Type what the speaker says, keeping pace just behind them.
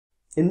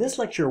In this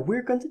lecture,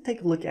 we're going to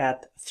take a look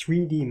at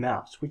 3D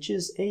maps, which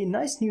is a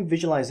nice new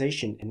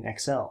visualization in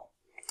Excel.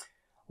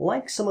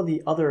 Like some of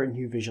the other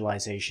new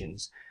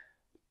visualizations,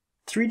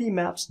 3D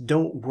maps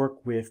don't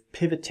work with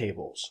pivot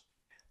tables.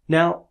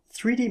 Now,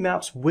 3D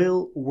maps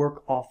will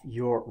work off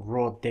your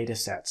raw data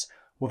sets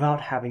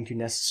without having to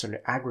necessarily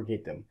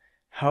aggregate them.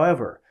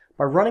 However,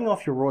 by running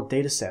off your raw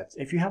data sets,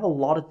 if you have a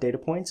lot of data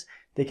points,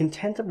 they can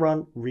tend to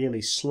run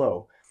really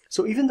slow.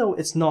 So even though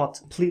it's not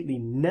completely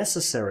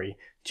necessary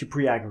to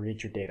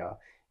pre-aggregate your data,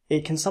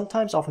 it can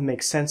sometimes often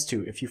make sense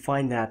to if you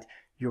find that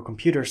your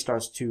computer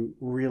starts to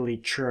really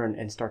churn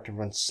and start to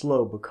run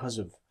slow because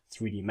of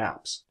 3D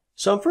maps.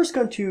 So I'm first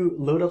going to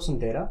load up some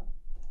data.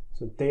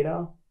 So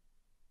data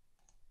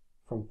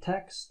from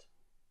text.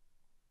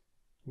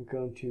 I'm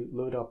going to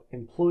load up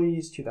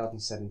employees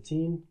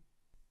 2017.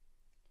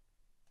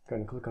 I'm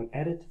going to click on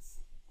edit.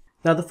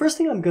 Now the first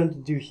thing I'm going to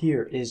do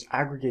here is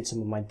aggregate some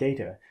of my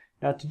data.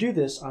 Now to do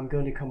this, I'm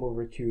going to come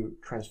over to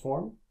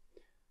transform,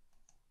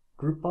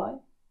 group by,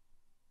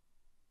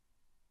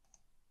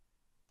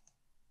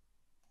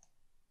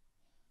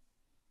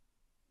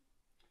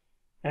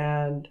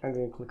 and I'm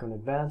going to click on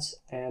advanced,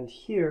 and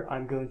here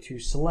I'm going to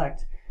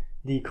select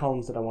the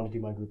columns that I want to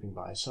do my grouping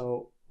by.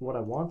 So what I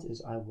want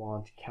is I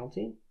want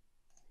county.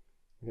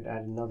 I'm going to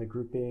add another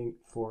grouping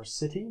for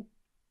city,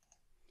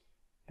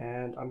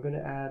 and I'm going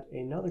to add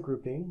another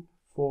grouping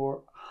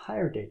for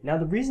hire date. Now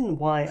the reason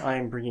why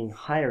I'm bringing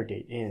hire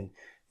date in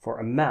for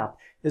a map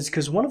is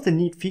because one of the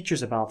neat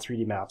features about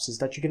 3D maps is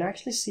that you can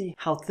actually see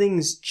how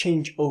things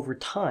change over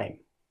time.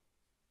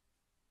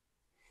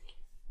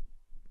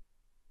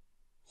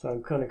 So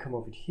I'm going to come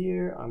over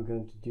here, I'm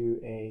going to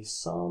do a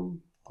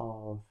sum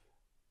of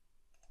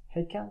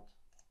headcount.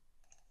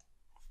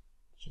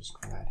 Just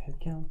add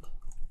headcount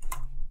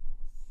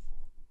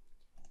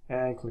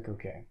and click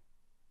OK.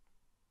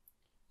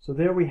 So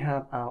there we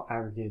have our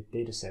aggregated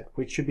data set,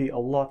 which should be a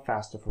lot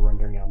faster for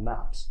rendering out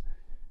maps.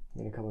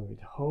 I'm going to come over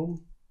to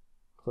home,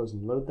 close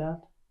and load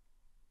that.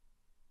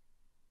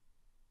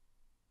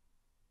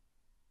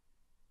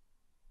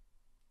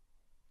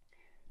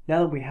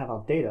 Now that we have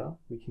our data,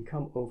 we can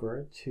come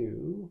over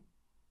to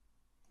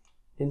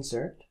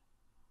Insert,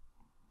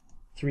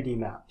 3D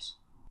Maps.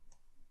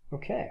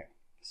 Okay,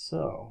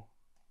 so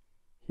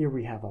here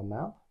we have our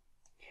map.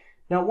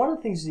 Now one of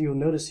the things that you'll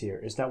notice here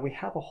is that we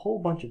have a whole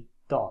bunch of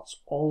dots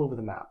all over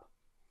the map.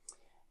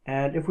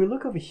 And if we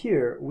look over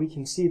here, we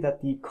can see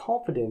that the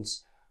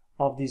confidence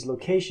of these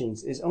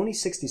locations is only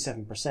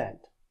 67%.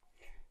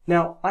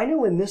 Now, I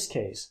know in this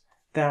case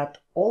that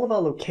all of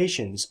our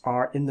locations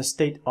are in the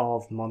state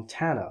of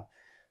Montana,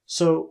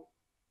 so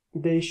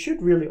they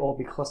should really all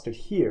be clustered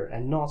here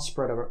and not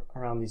spread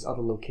around these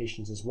other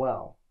locations as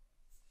well.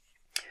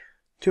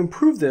 To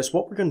improve this,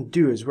 what we're going to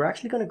do is we're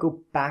actually going to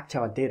go back to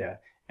our data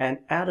and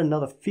add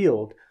another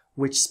field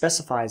which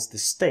specifies the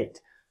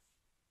state.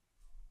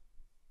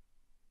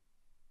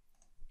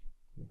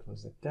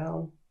 Close that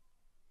down.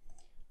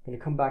 I'm going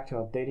to come back to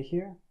our data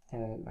here,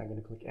 and I'm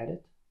going to click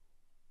Edit.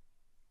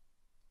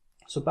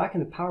 So back in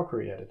the Power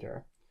Query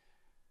Editor,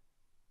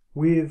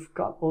 we've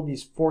got all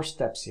these 4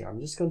 steps here. I'm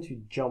just going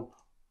to jump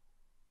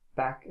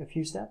back a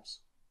few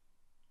steps.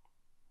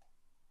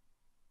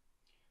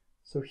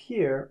 So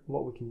here,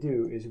 what we can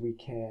do is we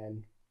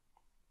can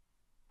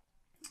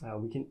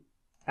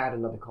add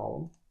another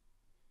column.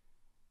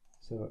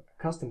 So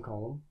a custom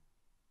column.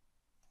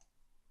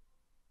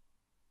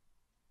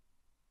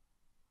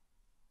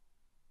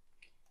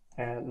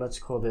 And let's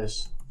call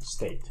this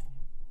state.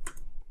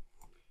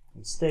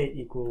 And state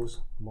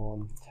equals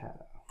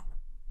Montana.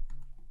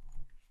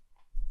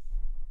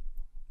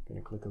 I'm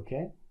going to click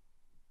OK.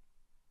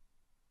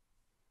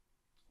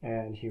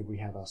 And here we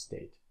have our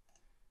state.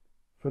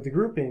 For the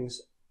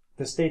groupings,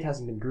 the state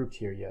hasn't been grouped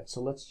here yet.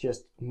 So let's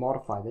just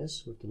modify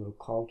this with the little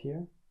cog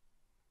here.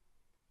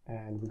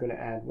 And we're going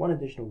to add one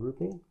additional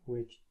grouping,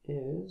 which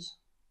is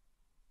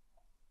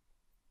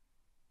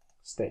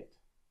state.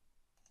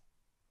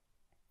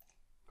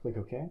 Click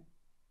OK.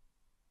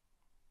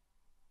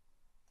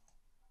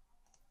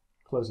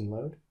 Close and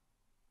load.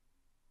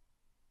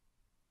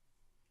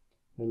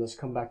 Then let's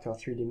come back to our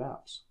 3D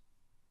maps.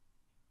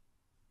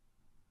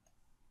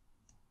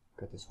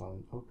 Got this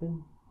one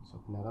open. Let's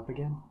open that up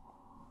again.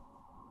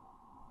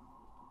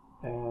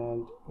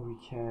 And we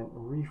can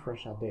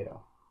refresh our data.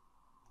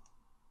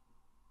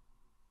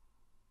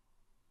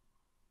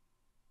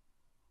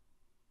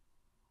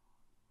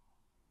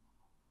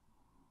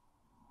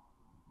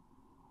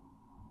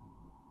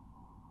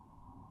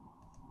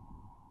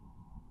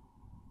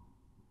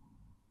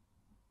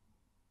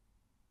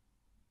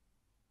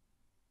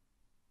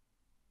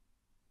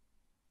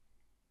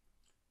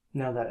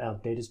 Now that our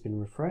data has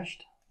been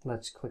refreshed,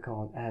 let's click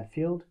on Add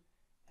Field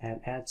and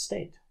Add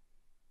State.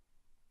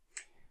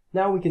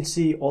 Now we can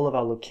see all of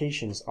our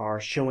locations are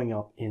showing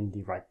up in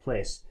the right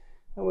place.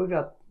 And we've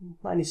got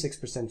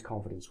 96%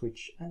 confidence,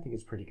 which I think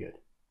is pretty good.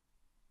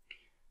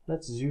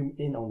 Let's zoom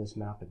in on this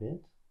map a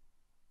bit.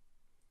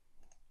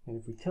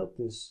 And if we tilt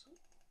this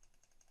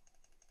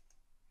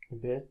a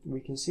bit, we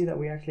can see that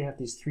we actually have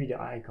these 3D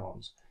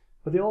icons.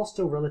 but they're all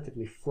still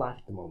relatively flat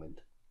at the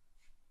moment.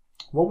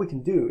 What we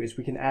can do is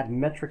we can add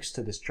metrics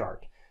to this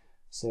chart.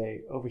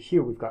 Say over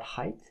here we've got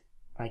height.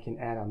 I can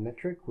add a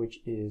metric which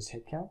is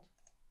head count.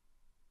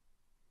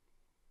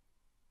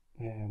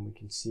 And we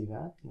can see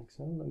that like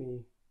so. Let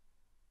me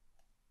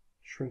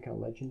shrink our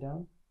legend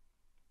down.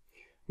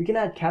 We can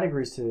add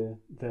categories to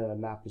the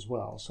map as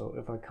well. So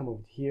if I come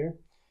over here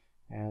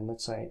and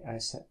let's say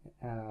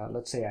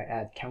I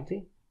add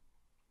county,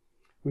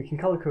 we can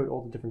color code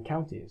all the different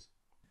counties.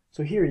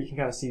 So here you can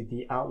kind of see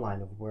the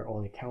outline of where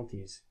all the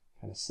counties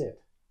kind of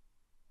sit.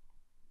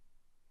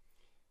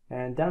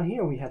 And down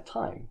here we have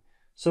time.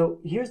 So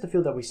here's the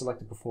field that we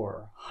selected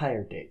before,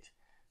 hire date.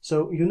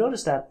 So you'll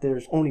notice that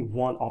there's only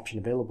one option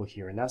available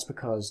here, and that's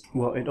because,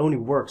 well, it only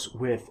works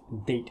with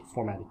date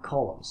formatted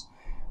columns.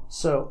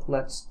 So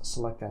let's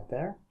select that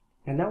there.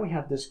 And now we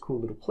have this cool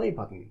little play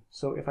button.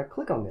 So if I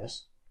click on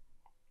this,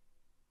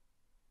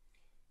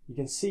 you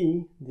can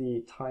see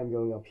the time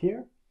going up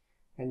here,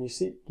 and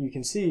you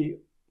can see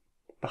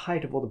the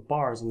height of all the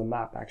bars on the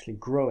map actually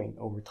growing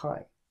over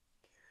time.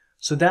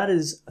 So that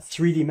is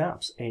 3D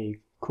maps, a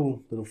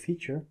cool little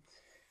feature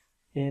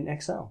in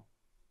Excel.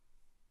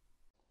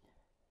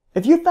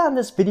 If you found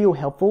this video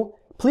helpful,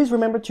 please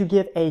remember to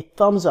give a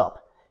thumbs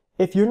up.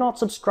 If you're not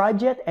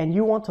subscribed yet and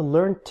you want to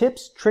learn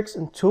tips, tricks,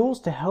 and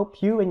tools to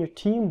help you and your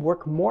team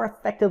work more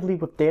effectively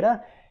with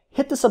data,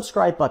 hit the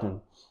subscribe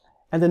button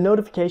and the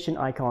notification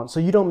icon so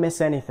you don't miss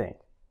anything.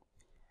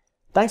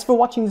 Thanks for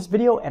watching this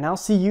video, and I'll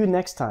see you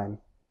next time.